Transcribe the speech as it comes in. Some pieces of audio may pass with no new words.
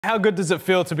How good does it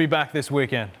feel to be back this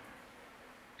weekend?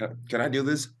 Can I do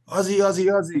this? Aussie, Aussie,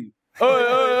 Aussie.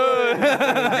 Oh,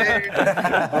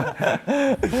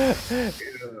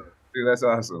 Dude, that's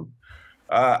awesome.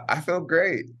 I feel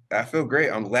great. I feel great.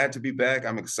 I'm glad to be back.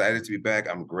 I'm excited to be back.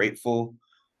 I'm grateful.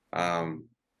 Um,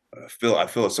 I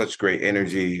feel such great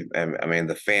energy. I mean,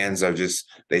 the fans are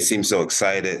they seem so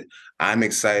excited. I'm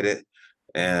excited,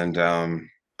 and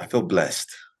I feel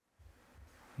blessed.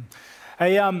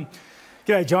 Hey,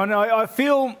 g'day, Jon. I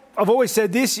feel I've always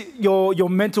said this: your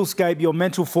mental scape, your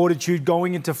mental fortitude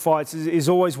going into fights is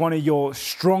always one of your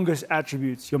strongest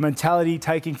attributes. Your mentality,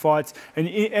 taking fights,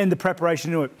 and the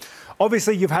preparation to it.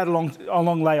 Obviously, you've had a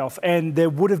long layoff, and there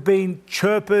would have been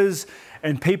chirpers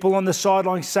and people on the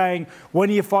sidelines saying, "When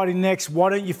are you fighting next? Why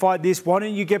don't you fight this? Why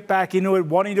don't you get back into it?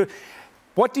 Why don't you do?"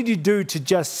 What did you do to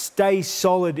just stay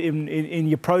solid in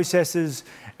your processes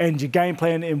and your game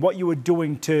plan and what you were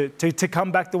doing to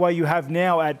come back the way you have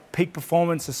now at peak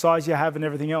performance, the size you have and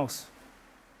everything else?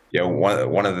 Yeah,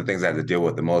 one of the things I had to deal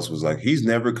with the most was like, he's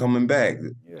never coming back.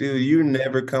 Yeah. Dude, you're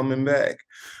never coming back.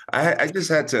 I just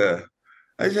had to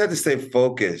stay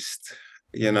focused,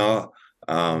 you know.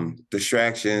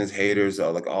 Distractions, haters,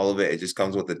 like all of it just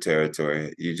comes with the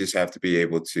territory. You just have to be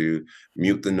able to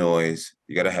mute the noise.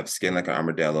 You got to have skin like an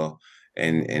armadillo,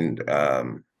 and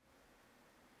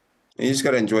you just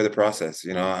got to enjoy the process.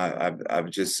 You know,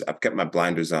 I've kept my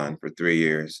blinders on for 3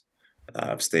 years.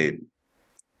 I've stayed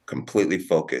completely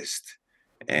focused,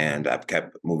 and I've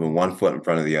kept moving one foot in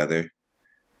front of the other,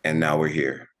 and now we're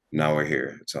here.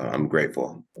 So I'm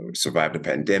grateful. We survived a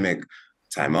pandemic,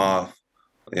 time off,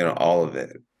 you know, all of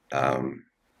it. I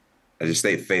just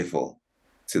stayed faithful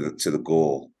to the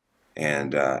goal,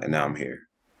 and now I'm here.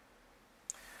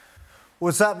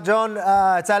 What's up, Jon?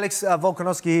 It's Alex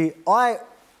Volkanovski. I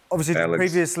obviously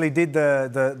previously did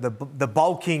the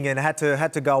bulking and had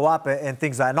to go up and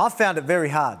things like that. And I found it very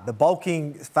hard. The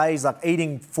bulking phase, like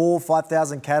eating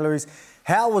 4,000-5,000 calories.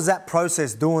 How was that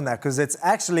process doing that? Because it's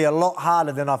actually a lot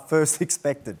harder than I first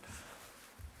expected.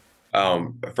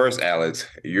 First, Alex,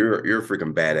 you're a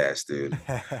freaking badass, dude.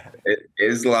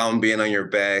 Islam being on your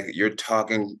back, you're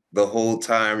talking the whole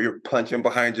time, you're punching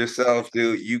behind yourself,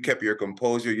 dude. You kept your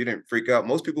composure, you didn't freak out.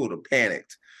 Most people would have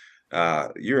panicked.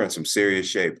 You're in some serious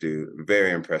shape, dude.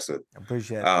 Very impressive. I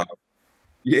appreciate it.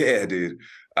 Yeah, dude.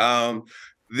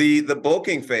 The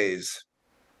bulking phase,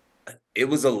 it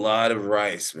was a lot of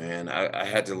rice, man. I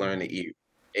had to learn to eat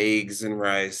eggs and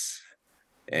rice,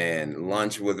 and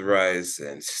lunch with rice,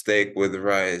 and steak with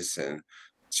rice, and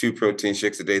 2 protein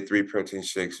shakes a day, 3 protein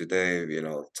shakes a day, you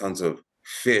know, tons of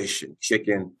fish and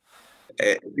chicken.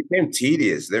 It became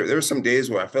tedious. There were some days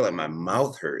where I felt like my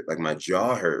mouth hurt, like my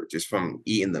jaw hurt just from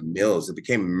eating the meals. It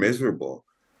became miserable.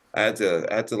 I had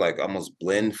to like almost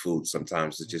blend food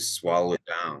sometimes to just swallow it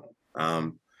down.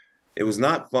 It was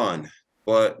not fun,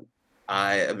 but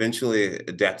I eventually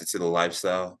adapted to the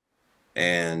lifestyle.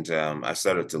 And I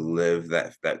started to live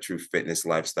that true fitness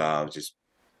lifestyle, just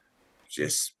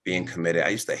being committed. I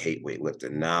used to hate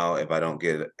weightlifting. Now, if I don't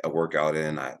get a workout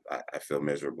in, I feel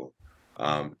miserable.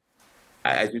 I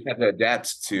just have to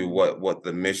adapt to what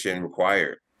the mission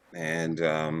required, and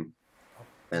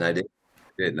I did.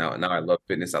 Now I love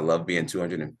fitness. I love being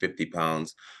 250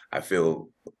 pounds. I feel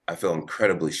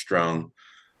incredibly strong.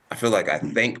 I feel like I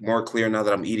think more clear now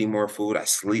that I'm eating more food. I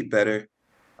sleep better.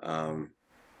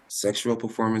 Sexual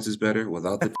performance is better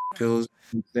without the pills.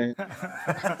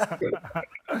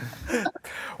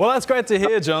 Well, that's great to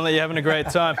hear, Jon, that you're having a great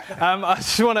time. I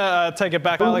just want to take it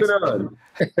back, Alex.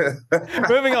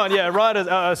 Moving on, yeah, right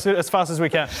as fast as we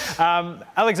can.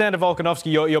 Alexander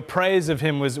Volkanovski, your praise of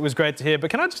him was great to hear. But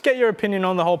can I just get your opinion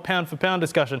on the whole pound-for-pound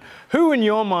discussion? Who, in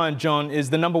your mind, Jon, is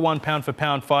the #1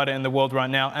 pound-for-pound fighter in the world right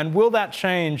now? And will that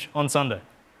change on Sunday?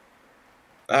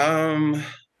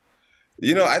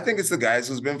 You know, I think it's the guys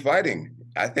who's been fighting.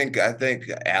 I think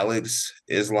Alex,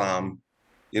 Islam,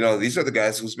 you know, these are the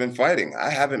guys who's been fighting.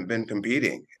 I haven't been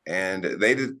competing, and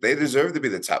they deserve to be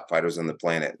the top fighters on the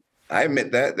planet. I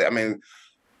admit that. I mean,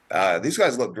 these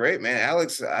guys look great, man.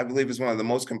 Alex, I believe, is one of the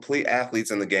most complete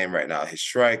athletes in the game right now. His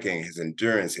striking, his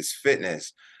endurance, his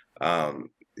fitness,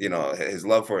 you know, his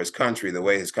love for his country, the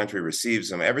way his country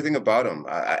receives him, everything about him.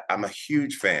 I'm a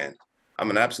huge fan.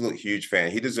 I'm an absolute huge fan.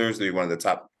 He deserves to be one of the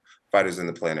top fighters in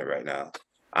the planet right now.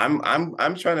 I'm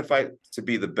trying to fight to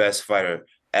be the best fighter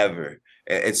ever.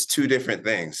 It's two different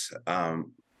things.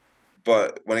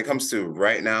 But when it comes to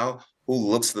right now, who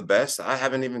looks the best, I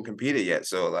haven't even competed yet.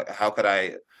 So like, how could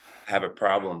I have a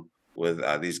problem with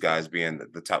these guys being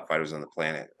the top fighters on the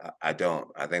planet? I don't.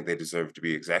 I think they deserve to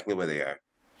be exactly where they are.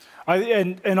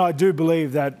 And I do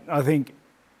believe that. I think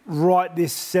right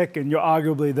this second, you're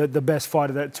arguably the best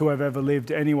fighter to have ever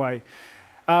lived anyway.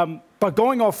 But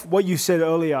going off what you said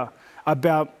earlier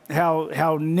about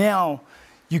how now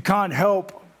you can't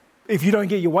help, if you don't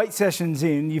get your weight sessions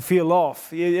in, you feel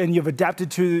off, and you've adapted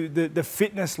to the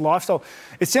fitness lifestyle.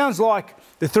 It sounds like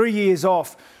the 3 years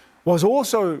off was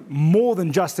also more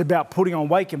than just about putting on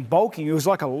weight and bulking. It was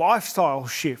like a lifestyle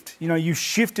shift. You know, you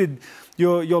shifted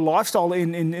your lifestyle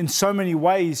in so many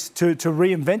ways to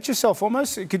reinvent yourself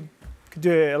almost. Could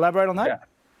you elaborate on that? Yeah.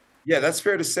 Yeah, that's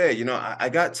fair to say. You know, I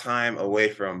got time away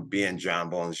from being Jon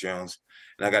Bones Jones,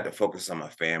 and I got to focus on my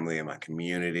family and my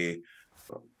community,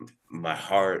 my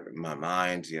heart, my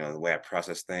mind, you know, the way I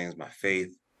process things, my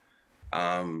faith.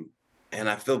 And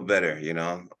I feel better, you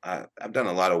know. I've done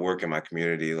a lot of work in my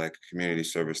community, like community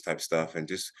service type stuff, and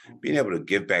just being able to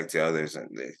give back to others and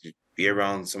be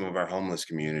around some of our homeless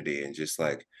community and just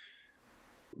like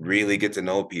really get to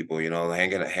know people, you know,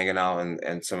 hanging out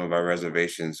in some of our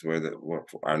reservations where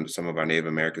some of our Native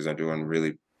Americans are doing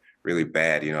really, really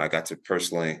bad. You know, I got to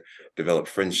personally develop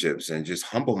friendships and just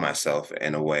humble myself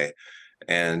in a way.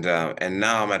 And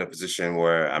now I'm at a position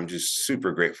where I'm just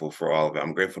super grateful for all of it.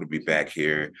 I'm grateful to be back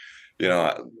here. You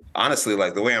know, honestly,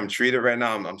 like the way I'm treated right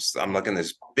now, I'm like in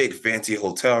this big fancy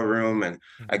hotel room, and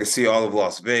I can see all of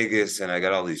Las Vegas, and I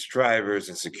got all these drivers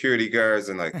and security guards,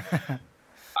 and like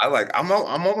I'm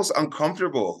almost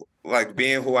uncomfortable like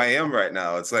being who I am right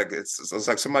now. It's like it's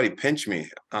like somebody pinched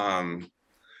me. I'm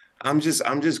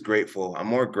just grateful. I'm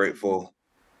more grateful.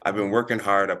 I've been working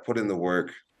hard. I put in the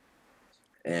work,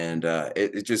 and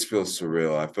it just feels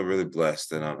surreal. I feel really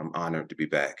blessed, and I'm honored to be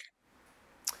back.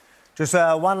 Just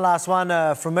one last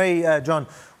one from me, Jon.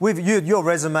 With your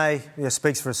resume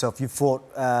speaks for itself. You've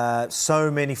fought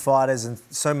so many fighters and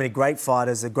so many great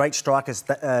fighters, great strikers,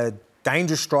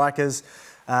 dangerous strikers,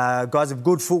 guys with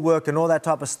good footwork and all that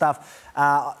type of stuff.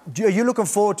 Are you looking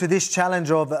forward to this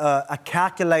challenge of a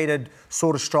calculated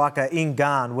sort of striker in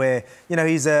Gane, where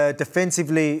he's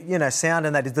defensively sound,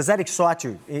 and that does that excite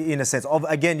you in a sense?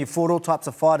 Again, you fought all types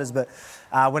of fighters, but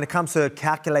when it comes to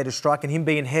calculated striking, him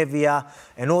being heavier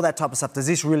and all that type of stuff, does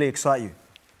this really excite you?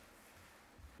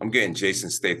 I'm getting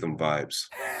Jason Statham vibes.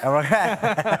 All right.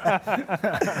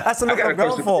 That's the look I'm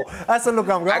going for. That's the look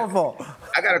I'm going for.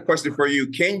 I got a question for you.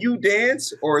 Can you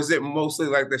dance, or is it mostly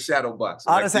like the shadow box?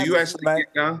 Like, do you actually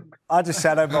get down? I just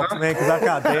shadow box, man, because I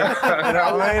can't dance. You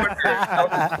know what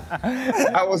I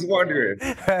mean? I was wondering.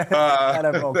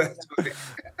 Shadow box.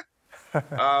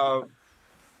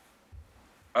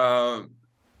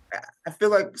 I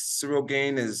feel like Ciryl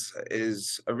Gane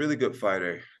is a really good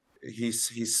fighter.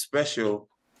 He's special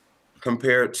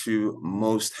compared to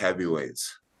most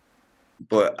heavyweights,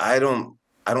 but I don't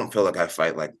feel like I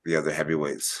fight like the other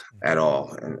heavyweights at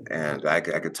all. And I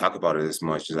could talk about it as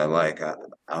much as I like.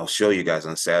 I'll show you guys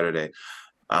on Saturday.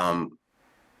 Gane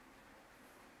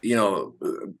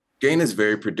is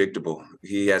very predictable.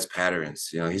 He has patterns.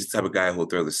 He's the type of guy who'll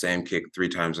throw the same kick 3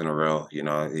 times in a row.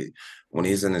 When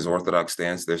he's in his orthodox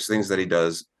stance, there's things that he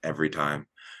does every time.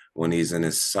 When he's in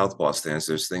his southpaw stance,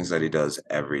 there's things that he does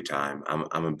every time.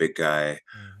 I'm a big guy.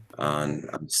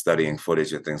 I'm studying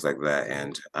footage and things like that,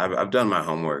 and I've done my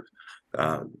homework.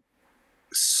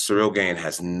 Ciryl Gane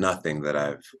has nothing that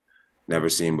I've never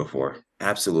seen before.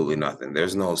 Absolutely nothing.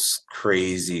 There's no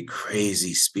crazy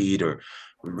speed or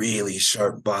really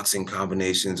sharp boxing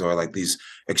combinations or like these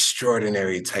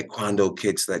extraordinary taekwondo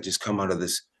kicks that just come out of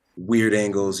this weird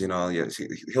angles.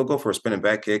 He'll go for a spinning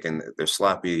back kick and they're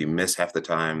sloppy. You miss half the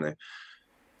time.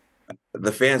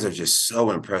 The fans are just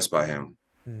so impressed by him.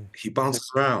 He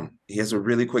bounces around. He has a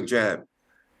really quick jab.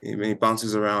 He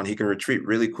bounces around. He can retreat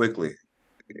really quickly,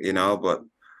 but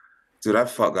dude,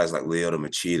 I've fought guys like Lyoto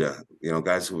Machida,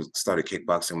 guys who started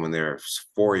kickboxing when they were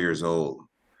 4 years old.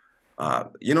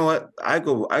 You know what? I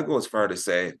go as far to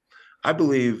say, I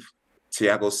believe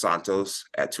Thiago Santos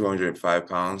at 205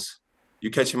 pounds, you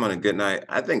catch him on a good night,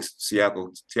 I think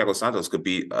Thiago Santos could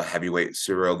beat a heavyweight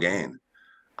Ciryl Gane.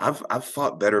 I've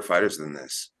fought better fighters than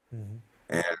this,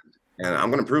 and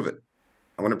I'm going to prove it.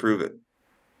 I'm going to prove it.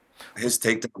 His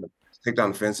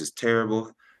takedown defense is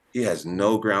terrible. He has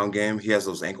no ground game. He has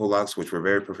those ankle locks, which we're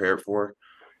very prepared for.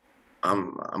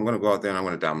 I'm going to go out there and I'm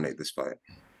going to dominate this fight.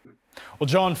 Well,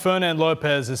 Jon, Fernand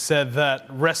Lopez has said that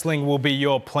wrestling will be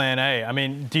your plan A. I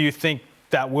mean, do you think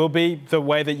that will be the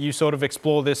way that you sort of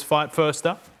explore this fight first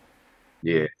up?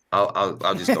 Yeah,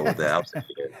 I'll just go with that.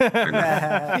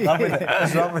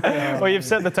 Well, you've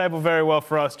set the table very well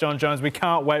for us, Jon Jones. We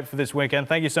can't wait for this weekend.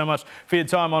 Thank you so much for your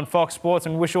time on Fox Sports,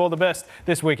 and wish you all the best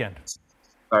this weekend.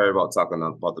 Sorry about talking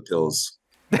about the pills.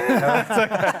 I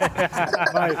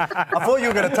thought you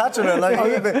were going to touch on it.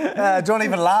 Like, John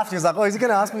even laughed. He was like, "Oh, he's going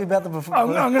to ask me about the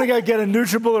performance." I'm going to go get a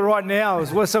NutriBullet right now.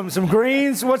 What's some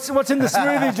greens? What's in the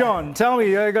smoothie, John? Tell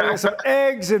me. You got some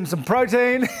eggs and some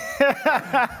protein. You're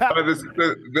talking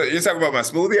about my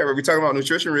smoothie? Are we talking about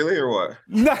nutrition, really, or what?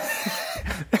 No.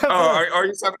 Are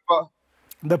you talking about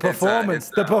the performance?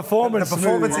 The performance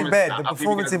in bed. The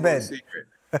performance in bed.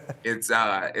 It's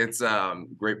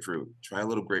grapefruit. Try a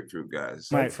little grapefruit, guys.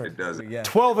 Mate, it does it. Yeah.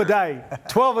 12 a day.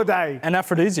 12 a day. An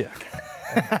aphrodisiac.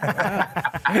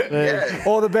 Yeah.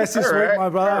 All the best this week, my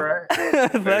brother.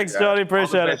 Thanks, Johnny.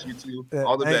 Appreciate it. All the best, you too.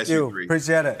 All the best, you three.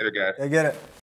 Appreciate it. Later, guys. I get it.